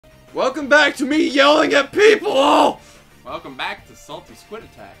Welcome back to me yelling at people! Welcome back to Salty Squid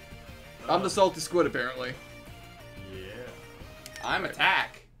Attack. I'm the Salty Squid, apparently. Yeah. I'm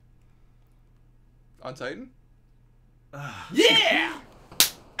Attack. On Titan? Yeah!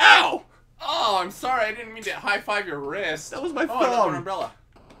 Ow! Oh, I'm sorry. I didn't mean to high-five your wrist. That was my Oh, another thumb. umbrella.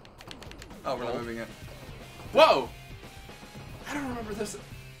 Oh, we're not moving it. Whoa! I don't remember this.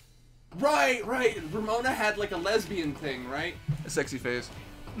 Right. Ramona had like a lesbian thing, right? A sexy face.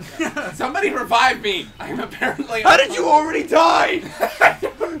 Somebody revive me! I'm apparently. How did you already die? I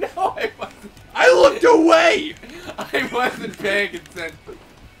don't know. I looked away! I wasn't paying attention.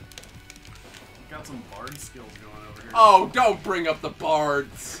 Got some bard skills going over here. Oh, don't bring up the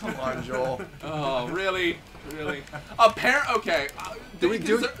bards. Come on, Joel. Oh, really? Really? Okay.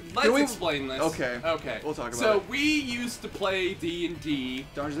 Let's explain this. Okay. Okay. We'll talk about so it. we used to play D&D.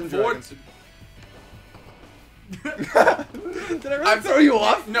 Dungeons and Dragons. Did I really throw throw you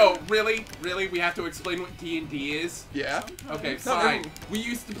off? No, really? Really? We have to explain what D&D is? Yeah. Okay, No, fine. no. We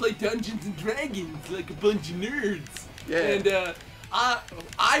used to play Dungeons and Dragons like a bunch of nerds. Yeah. And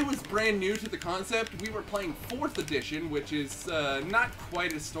I was brand new to the concept. We were playing 4th edition, which is not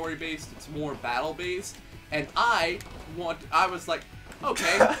quite as story-based. It's more battle-based. And I was like,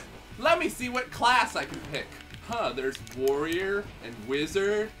 okay, let me see what class I can pick. There's warrior and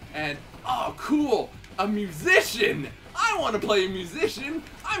wizard and, oh, cool, a musician. I want to play a musician.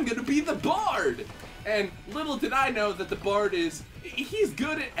 I'm going to be the bard. And little did I know that the bard he's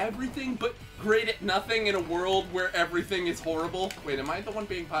good at everything, but great at nothing in a world where everything is horrible. Wait, am I the one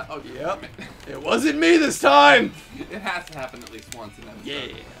being Oh, Yep. It wasn't me this time! It has to happen at least once in an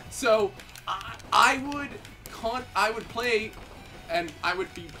episode. Yeah. So, I would play, and I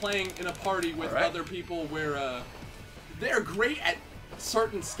would be playing in a party with other people where, they're great at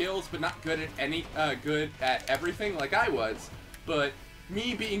certain skills, but not good at good at everything like I was. But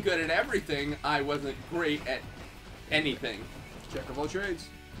me being good at everything, I wasn't great at anything. Jack of all trades.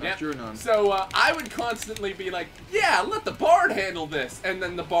 Not Yep. sure none. So I would constantly be like, yeah, let the bard handle this, and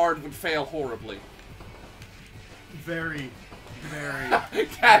then the bard would fail horribly. Very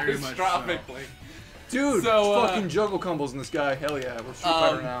Catastrophically. Dude, So, fucking juggle combos in this guy. Hell yeah, we're Street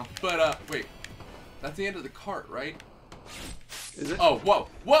Fighter now. But, wait. That's the end of the cart, right? Is it? Oh, whoa.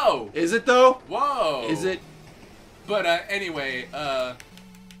 Whoa! Is it though? Whoa! Is it? But, anyway, That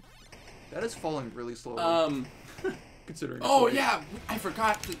is falling really slowly. Considering. Oh, it's yeah! I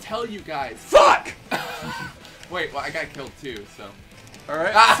forgot to tell you guys. Fuck! Wait, well, I got killed too, so.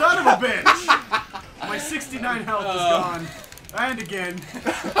 Alright. Son of a bitch! My 69 health is gone. And again.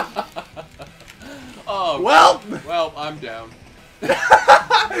 Oh, Well, I'm down.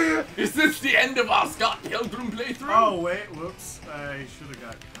 Is this the end of our Scott Pilgrim playthrough? Oh, wait, whoops. I should have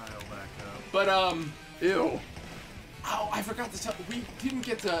got Kyle back up. But, ew. oh, I forgot to tell. We didn't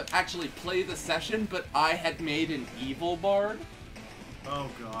get to actually play the session, but I had made an evil bard. Oh,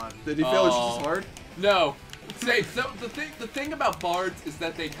 God. Did he fail just as hard? No. Say, so the thing about bards is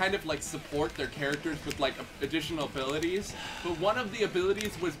that they kind of like support their characters with like additional abilities. But one of the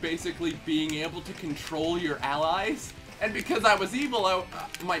abilities was basically being able to control your allies. And because I was evil,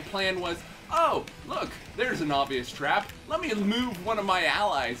 my plan was, oh, look, there's an obvious trap. Let me move one of my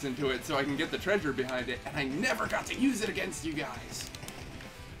allies into it so I can get the treasure behind it. And I never got to use it against you guys.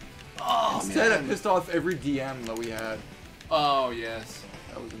 Oh, Instead, I man. pissed off every DM that we had. Oh, yes.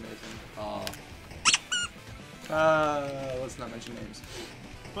 That was amazing. Oh. Let's not mention names.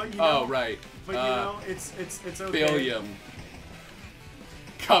 But you know, Oh, right. But you know, it's okay. Billiam.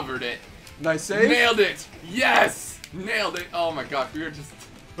 Covered it. Nice save. Nailed it! Yes! Nailed it! Oh my god, we were just...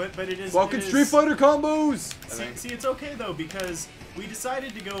 But it is. Fucking it is, Street Fighter combos! See, it's okay though, because we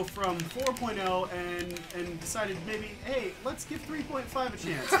decided to go from 4.0 and decided maybe, hey, let's give 3.5 a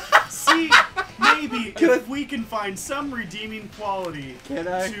chance. See, maybe if we can find some redeeming quality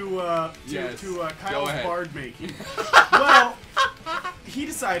to Yes. Kyle's ahead. bard making. Well, he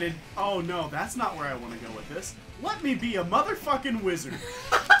decided, oh no, that's not where I want to go with this. Let me be a motherfucking wizard.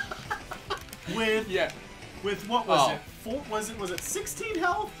 With what was it? Was it 16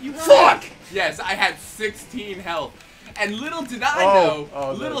 health? You had? Fuck! Yes, I had 16 health. And little did I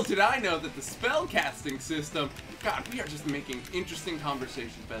know, that the spell casting system, God, we are just making interesting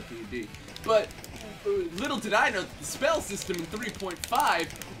conversations about D&D. But little did I know that the spell system in 3.5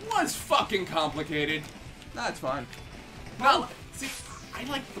 was fucking complicated. Nah, it's fine. No, see, I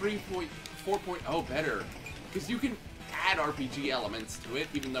like 4.0 better. Because you can add RPG elements to it,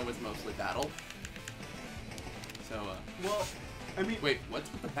 even though it's mostly battle. So, Well, I mean, wait,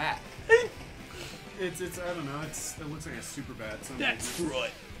 what's with the bat? it's I don't know. It looks like a super bat. That's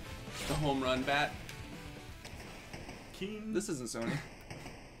right. The home run bat? Keen. This isn't Sony.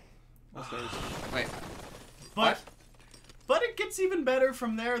 stars. Wait. But but it gets even better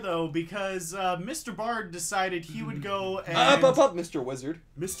from there though, because Mr. Bard decided he would go and Up, Mr. Wizard.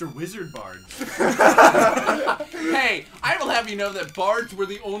 Mr. Wizard Bard. Hey, I will have you know that bards were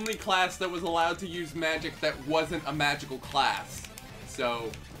the only class that was allowed to use magic that wasn't a magical class. So,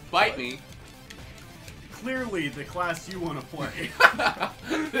 bite me. Clearly the class you want to play.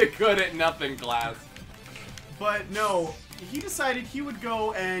 The good at nothing class. But no, he decided he would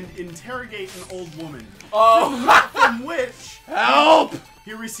go and interrogate an old woman. Oh! From which Help!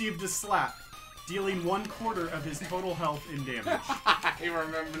 he received a slap, dealing 1/4 of his total health in damage. I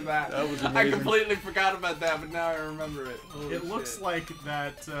remember that. That was I amazing. completely forgot about that, but now I remember it. Holy It looks shit. like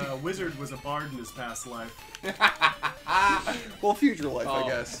that wizard was a bard in his past life. Well, future life, Oh. I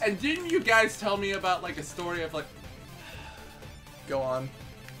guess. And didn't you guys tell me about like a story of like Go on.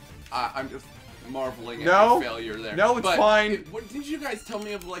 I'm just marveling at No. your failure there. No, it's But fine. What did you guys tell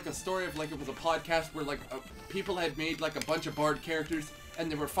me of like a story of like it was a podcast where like people had made like a bunch of bard characters and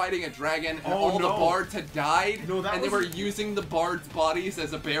they were fighting a dragon and Oh, all no. the bards had died No, that and they were was- using the bards' bodies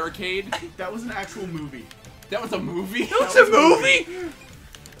as a barricade? That was an actual movie. That was a movie? It's a movie?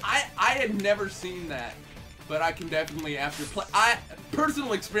 I had never seen that, but I can definitely after play.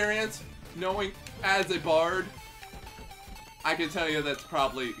 Personal experience, knowing as a bard, I can tell you that's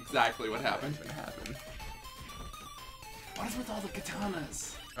probably exactly what happened. What happened? What is with all the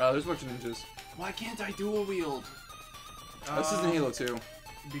katanas? There's a bunch of ninjas. Why can't I dual wield? This isn't Halo 2.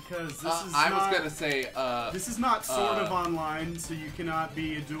 Because this is I not, was gonna say, this is not sort of online, so you cannot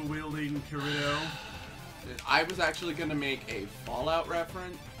be a dual wielding Kirito. I was actually gonna make a Fallout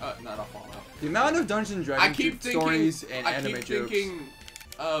reference. Not a Fallout. The amount of Dungeons and I Dragons keep thinking. stories and I anime keep jokes. thinking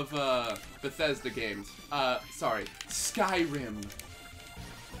of Bethesda games. Sorry, Skyrim.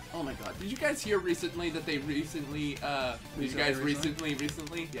 Oh my god! Did you guys hear recently that they recently? Did you guys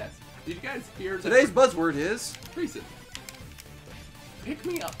recently? Yes. Did you guys hear that? Today's buzzword is... Recent. Pick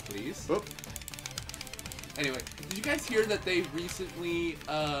me up, please. Oop. Anyway, did you guys hear that they recently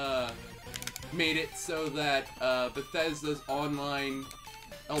made it so that Bethesda's online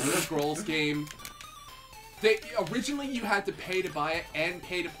Elder Scrolls game, originally you had to pay to buy it and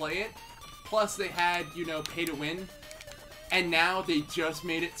pay to play it, plus they had, you know, pay to win, and now they just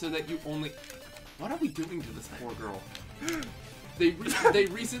made it so that you only... What are we doing to this poor girl? They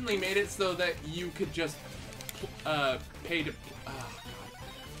recently made it so that you could just pay to...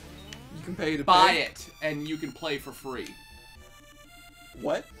 You can pay to buy pay. it, and you can play for free.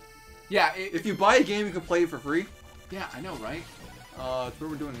 What? Yeah, If you buy a game, you can play it for free? yeah, I know, right? That's what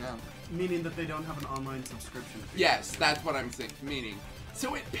we're doing now. Meaning that they don't have an online subscription fee. Yes, that's what I'm meaning.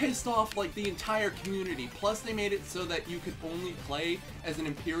 So it pissed off like the entire community. Plus they made it so that you could only play as an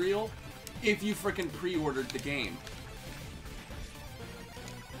Imperial if you frickin' pre-ordered the game.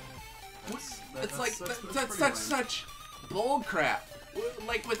 It's like that's such bull crap.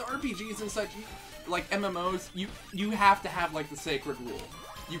 Like with RPGs and such, like MMOs, you have to have like the sacred rule.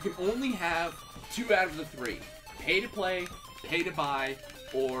 You can only have 2 out of the 3: pay to play, pay to buy,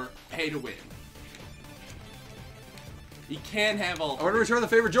 or pay to win. You can't have all. I want to return the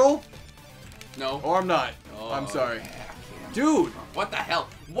favor, Joel? No. Or I'm not. Oh, I'm sorry. yeah, I can't. Dude! What the hell?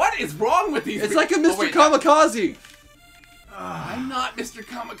 What is wrong with these It's people? like a Mr. Oh, wait, Kamikaze! I'm not Mr.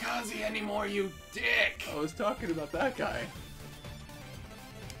 Kamikaze anymore, you dick! I was talking about that guy.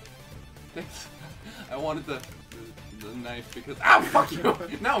 I wanted the knife because... Ow, fuck you!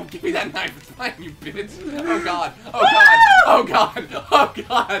 No, give me that knife, it's mine, you bitch! Oh god, oh god, oh god, oh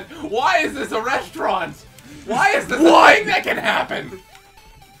god! Why is this a restaurant? Why is this a thing that can happen?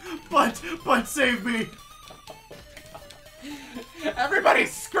 But save me!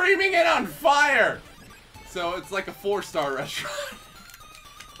 Everybody's screaming it on fire! So it's like a 4-star restaurant.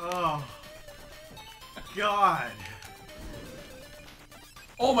 Oh. God.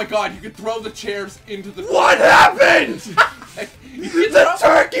 Oh my god, you could throw the chairs into the... What happened? The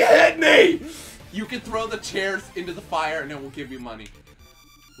turkey hit me! You can throw the chairs into the fire and it will give you money.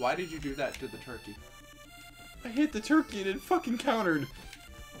 Why did you do that to the turkey? I hit the turkey and it fucking countered.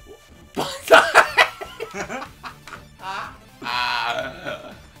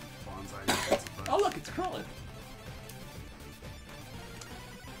 Oh look, it's crawling.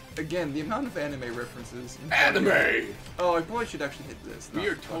 Again, the amount of anime references. Anime! Oh, I probably should actually hit this. We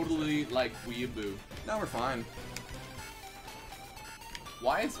are totally like weeaboo. No, we're fine.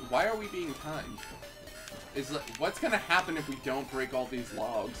 Why are we being timed? What's gonna happen if we don't break all these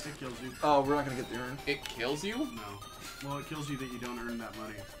logs? It kills you. Oh, we're not gonna get the urn. It kills you? No. Well, it kills you that you don't earn that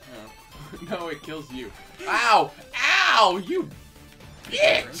money. No. No, it kills you. Ow! Ow! You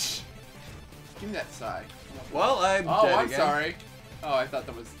bitch! Give me that sigh. Well, I'm Oh, dead I'm again. sorry. Oh, I thought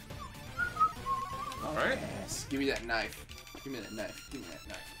that was... Alright. Yes. Give me that knife. Give me that knife. Give me that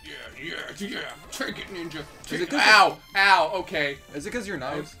knife. Yeah. Take it, ninja. Take it. Ow. Ow. Okay. Is it because you're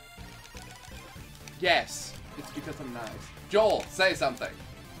knives? Yes. It's because I'm knives. Joel, say something.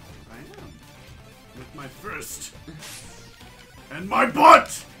 I am. With my fist. And my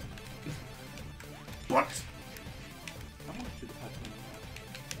butt! Butt. I want you to touch me.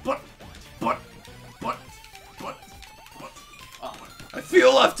 Butt. Butt. Butt. Butt. Butt. I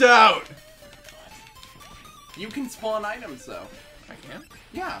feel left out! You can spawn items, though. I can?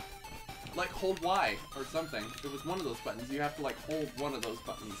 Yeah. Like, hold Y or something. It was one of those buttons. You have to, like, hold one of those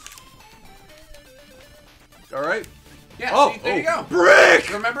buttons. Alright. Yeah, see, there you go. Brick!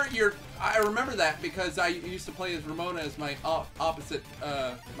 Remember, I remember that because I used to play as Ramona as my opposite,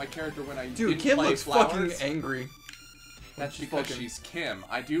 my character when I Dude, didn't Kim play looks flowers. fucking angry. That's because she's Kim.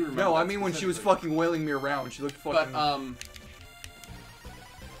 I do remember. No, that I mean when she was fucking wailing me around. She looked fucking... But,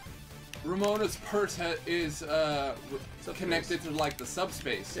 Ramona's purse is, connected to, like, the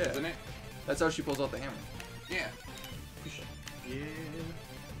subspace, Yeah. isn't it? That's how she pulls out the hammer. Yeah. Yeah.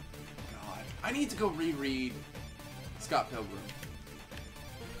 God. I need to go reread Scott Pilgrim.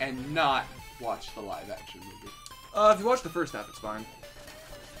 And not watch the live-action movie. If you watch the first half, it's fine.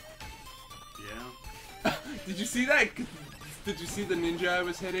 Yeah. Did you see that? Did you see the ninja I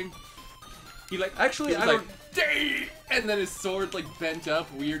was hitting? He, like... Actually, he was I like, "Dang!" And then his sword, like, bent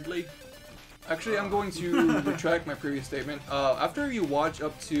up weirdly. Actually, I'm going to retract my previous statement. After you watch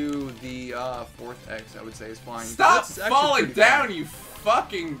up to the 4th X, I would say is fine. Stop That's actually falling pretty down, fun. you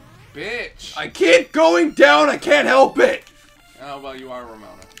fucking bitch! I keep going down, I can't help it! Oh, well, you are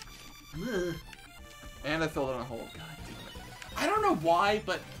Ramona. And I fell down a hole. God damn it. I don't know why,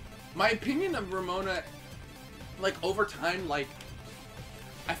 but my opinion of Ramona, like, over time, like,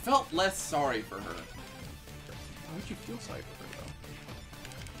 I felt less sorry for her. Why would you feel sorry for her, though?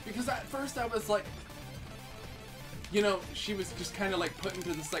 Because at first I was like, you know, she was just kind of like put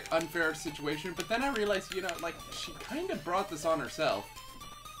into this like unfair situation, but then I realized, you know, like, she kind of brought this on herself.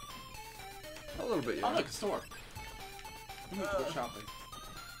 A little bit, yeah. Oh, look, a store. I need to go shopping.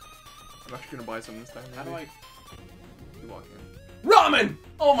 I'm actually gonna buy some this time. How do I... You walk in. Ramen!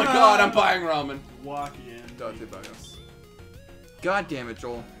 Oh my god, I'm buying ramen. Walk in. Dante Bios. God damn it,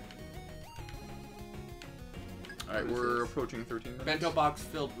 Joel. Alright, we're approaching 13 minutes. Bento box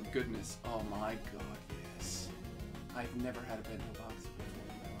filled with goodness. Oh my god, yes. I've never had a bento box before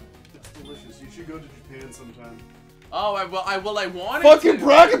in my life. It's delicious. You should go to Japan sometime. Oh, I wanted Fucking to.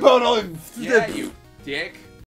 brag about all Yeah, you dick.